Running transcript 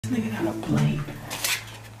nigga got a plate.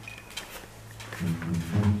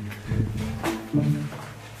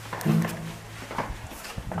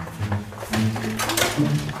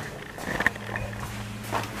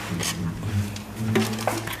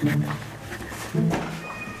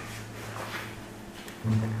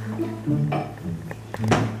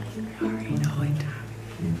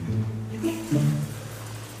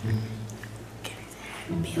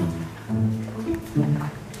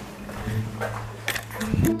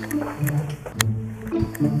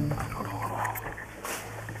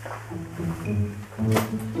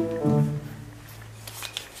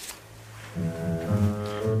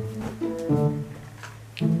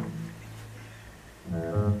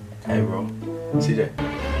 Hey bro, CJ.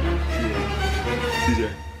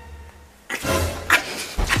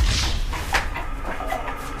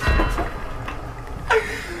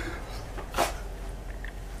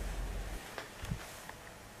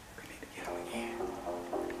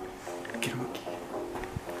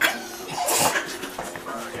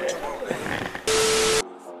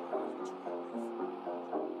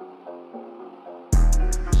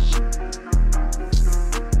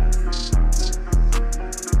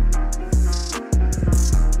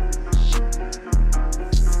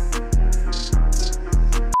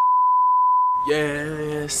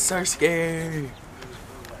 Yes, sir, scary.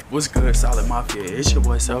 What's good, Solidmafia? It's your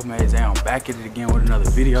boy Self-Made Zay. I'm back at it again with another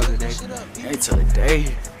video today. Hey,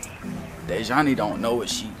 today, Dejani don't know what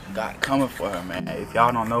she got coming for her, man. If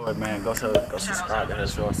y'all don't know it, man, go subscribe to her,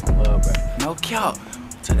 show her some love, bro. No cap.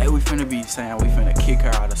 Today we finna be saying we finna kick her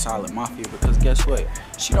out of Solidmafia because guess what?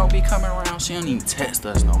 She don't be coming around. She don't even text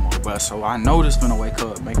us no more, bro. So I know this finna wake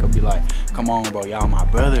up, make her be like, come on, bro, y'all my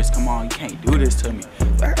brothers. Come on, you can't do this to me.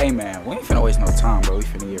 But hey, man, we ain't finna waste no time, bro. We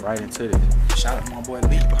finna get right into this. Shout out to my boy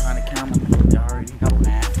Lee behind the camera. Y'all already know,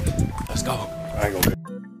 man. Let's go. Alright, go.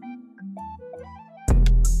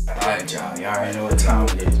 Alright, y'all. Y'all already know what time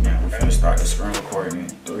it is, man. We finna start the screen recording in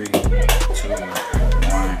 3, 2, 1,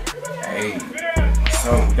 hey.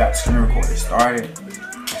 So we got the screen recording started. We're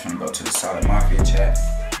finna go to the Solidmafia chat.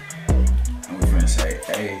 And we're finna say,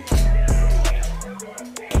 hey.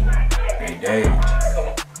 Hey, Dave.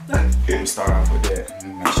 We start off with that. Let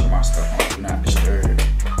me make sure my stuff on do not disturb.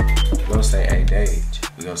 We'll say, hey, Dave.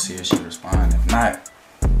 We gonna see if she responds. If not,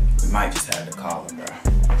 we might just have to call her, bro.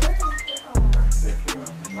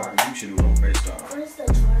 You should do it on FaceTime.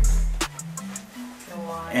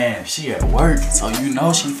 And she at work, so you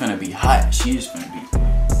know she finna be hot. She is finna be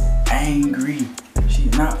angry.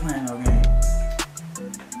 She's not playing no game.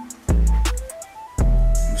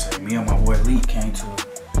 You say me and my boy Lee came to a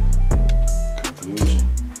conclusion.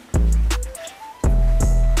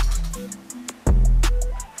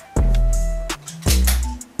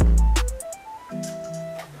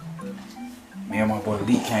 Me and my boy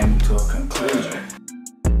Lee came to a conclusion.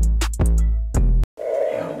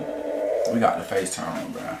 We got the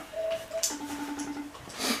FaceTime, bro.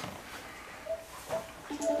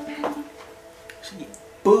 She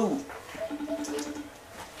boo.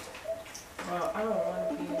 Bro, I don't want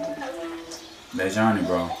to be in. That's Johnny,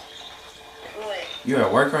 bro. What? You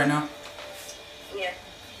at work right now? Yeah.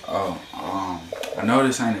 Oh, I know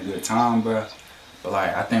this ain't a good time, bro. But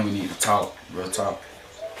like, I think we need to talk, real talk.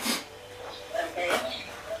 Okay.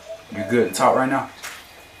 You good to talk right now?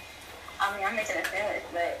 I mean, I'm making a sandwich,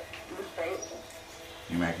 but you straight.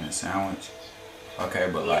 You making a sandwich? Okay,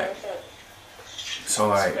 but Yeah, like, what's up? so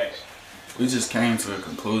like, we just came to a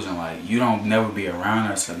conclusion, like, you don't never be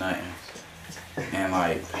around us or nothing. And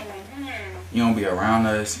like, you don't be around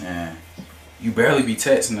us and you barely be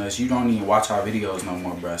texting us. You don't even watch our videos no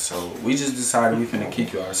more, bruh. So we just decided we finna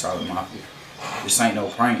kick you out of Solidmafia. This ain't no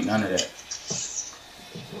prank, none of that.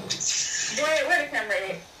 Where the camera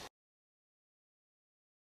is?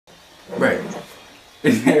 Right.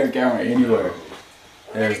 Is there a camera anywhere?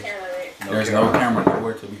 There's no camera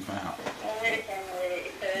nowhere to be found. Where the camera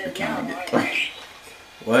is? The camera get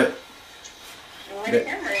what? Where the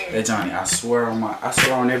camera is? That Johnny, I swear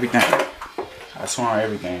on everything. I swear on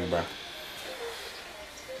everything, bro.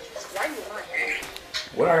 Why you want that?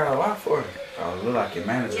 What I gotta lie for? I look like your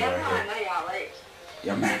manager Yeah, right I here. know y'all like.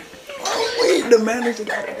 Your man. Wait, the manager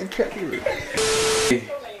got the camera.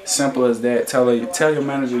 Simple as that. Tell your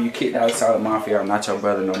manager you kicked out of Solidmafia. I'm not your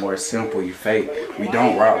brother no more. Simple. You fake. We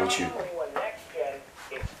don't rock with you.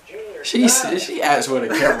 She asked where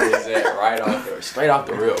the camera is at right off there, straight off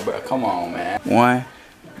the reel, bro. Come on, man. One.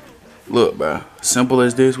 Look, bro. Simple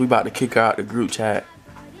as this. We about to kick her out the group chat.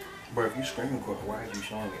 Bro, if you screen record, why are you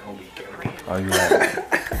showing me on the camera? Oh, you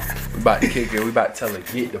right. We about to kick her. We about to tell her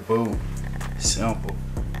get the boot. Simple.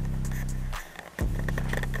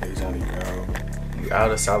 Hey, Johnny, bro. You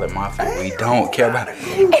out of Solid Mafia. We don't care about it.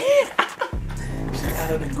 She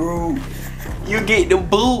out of the groove. You get the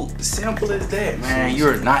boot. Simple as that, man.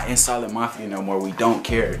 You're not in Solid Mafia no more. We don't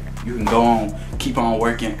care. You can go on, keep on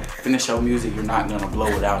working, finish your music. You're not gonna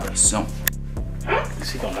blow without us. Simple.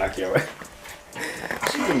 She gonna knock you out.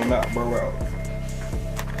 She gonna knock bro out.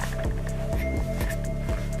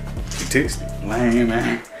 She texted. Lame,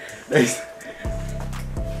 man.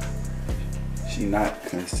 She not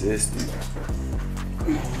consistent.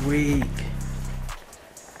 Weak.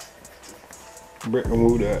 Brett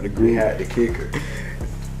moved out the groove. We had to kick her.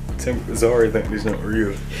 Zari think this not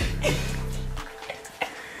real.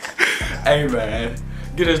 Hey, man.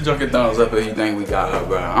 Get us drunken thumbs up if you think we got her,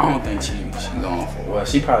 bro. I don't think she going for it. Well,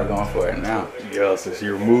 she probably going for it now. Yeah, so she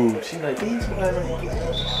removed. She like, these boys ain't get.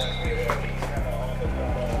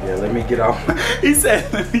 Yeah, let me get off. He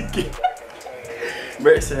said, let me get.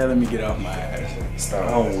 Brett said, let me get off my ass. Stop.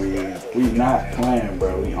 Oh, We not playing,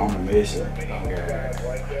 bro. We on a mission.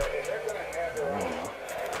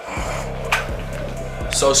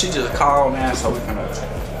 So she just called, man, so we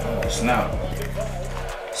finna snap.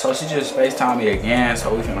 So she just FaceTime me again,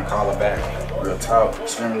 so we finna call her back. Real talk,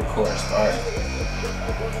 screen record, start.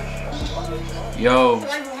 Yo.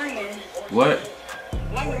 What?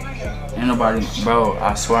 Ain't nobody, bro,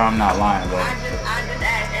 I swear I'm not lying, bro. I just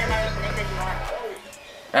asked everybody else and they said you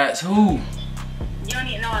are. Ask who? You don't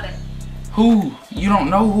need to know all that. Who? You don't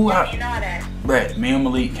know who You don't I... need to know all that. Brett, me and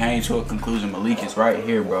Malik came to a conclusion. Malik is right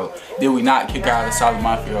here, bro. Did we not kick her out of Solid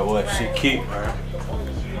Mafia or what? She kicked, man.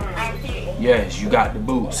 Yes, you got the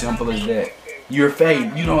boot. Simple as that. You're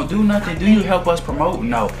fake. You don't do nothing. Do you help us promote?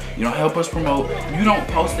 No. You don't help us promote. You don't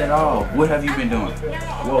post at all. What have you been doing?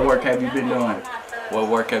 What work have you been doing? What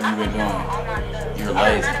work have you been doing? You're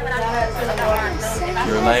lazy.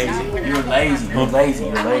 You're lazy. You're lazy. You're lazy.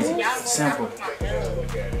 You're lazy. Simple.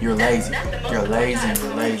 You're lazy. You're lazy.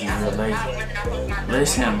 You're lazy. You're lazy.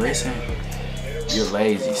 Listen, listen. You're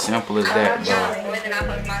lazy. Simple as that, bro.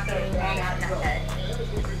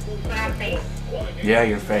 Yeah,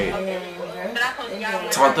 you're fake.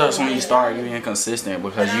 Talk to us when you start getting inconsistent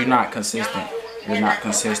because you're not consistent. You're not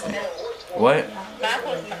consistent. What?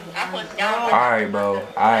 Alright, bro.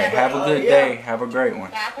 Alright, have a good day. Have a great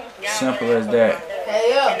one. Simple as that.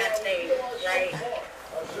 Hey, yo.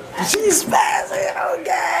 She's spazzing, oh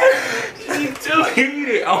god. She's too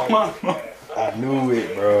heated. Oh my god. I knew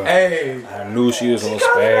it, bro. Hey. I knew she was on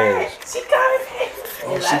spaz. She coming.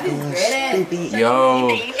 Oh, she doing stupid. Yo.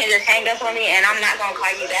 You can just hang up on me and I'm not gonna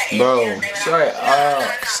call you back. Bro, shut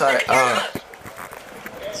up. Shut up.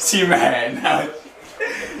 She mad now.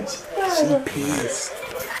 She pissed.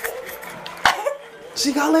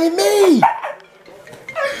 She calling me.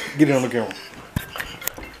 Get it on the camera.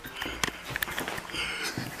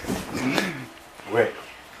 Wait.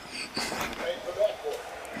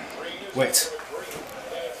 Wait.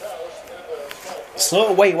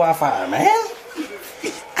 Subway Wi-Fi, man.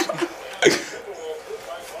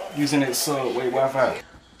 Using that Subway Wi-Fi.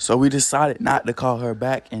 So we decided not to call her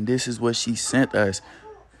back, and this is what she sent us.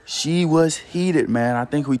 She was heated, man. I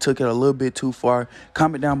think we took it a little bit too far.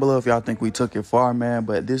 Comment down below if y'all think we took it far, man.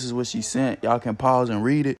 But this is what she sent. Y'all can pause and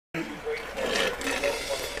read it.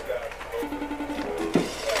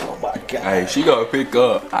 Oh my God. Hey, she gonna pick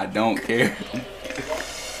up. I don't care.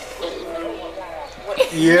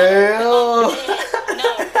 Yeah. No,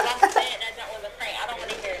 because I said that junk was a prank. I don't want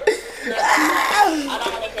to hear it. I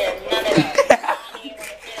don't want to hear none of that.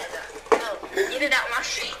 No, get it out my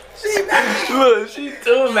shit. Look, she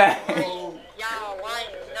too mad. Y'all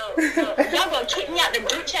lying. No. Y'all gonna kick me out the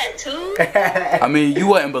group chat too? I mean, you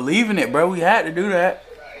wasn't believing it, bro. We had to do that.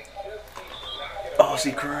 Oh,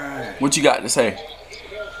 she crying. What you got to say?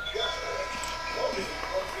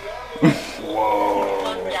 Whoa.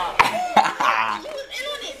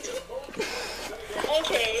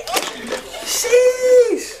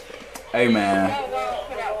 Sheesh. Hey, man.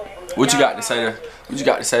 What you got to say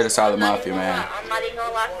to Solid Mafia, man? I'm not even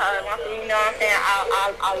gonna lie to Solid Mafia, you know what I'm saying?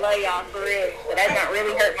 I love y'all for real. But that don't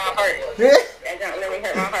really hurt my heart. That don't really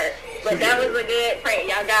hurt my heart. But that was a good prank.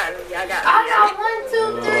 Y'all got me. Y'all got me. I got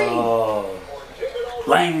 1, 2, 3. Oh.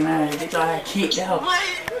 Lame, man. Get y'all kicked out.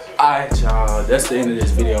 Alright, y'all. That's the end of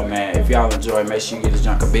this video, man. If y'all enjoyed, make sure you give this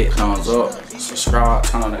junk a big thumbs up. Subscribe.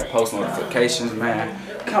 Turn on that post notifications, man.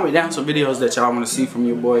 Comment down some videos that y'all want to see from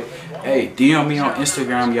your boy. Hey, DM me on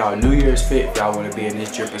Instagram, y'all. New Year's fit if y'all want to be in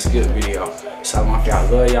this drip and skip video. Solid Mafia, I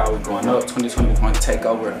love y'all. We're going up. 2021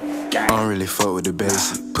 takeover. Gang. I don't really fuck with the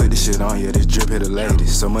basic. Put this shit on, yeah, this drip hit the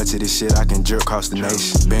latest. So much of this shit I can jerk across the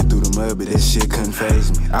nation. Been through the mud, but this shit couldn't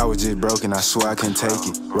phase me. I was just broken, I swear I couldn't take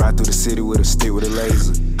it. Ride through the city with a stick with a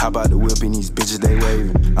laser. Hop out the whip and these bitches, they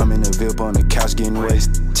waving. I'm in the VIP on the couch getting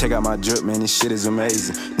wasted. Check out my drip, man, this shit is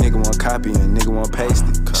amazing. Nigga want copy and nigga want paste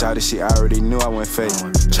it. Shout this shit, I already knew I went fake.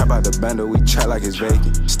 Chop out the bundle, we trap like it's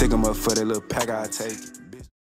vacant. Stick 'em up for the little pack, I take it.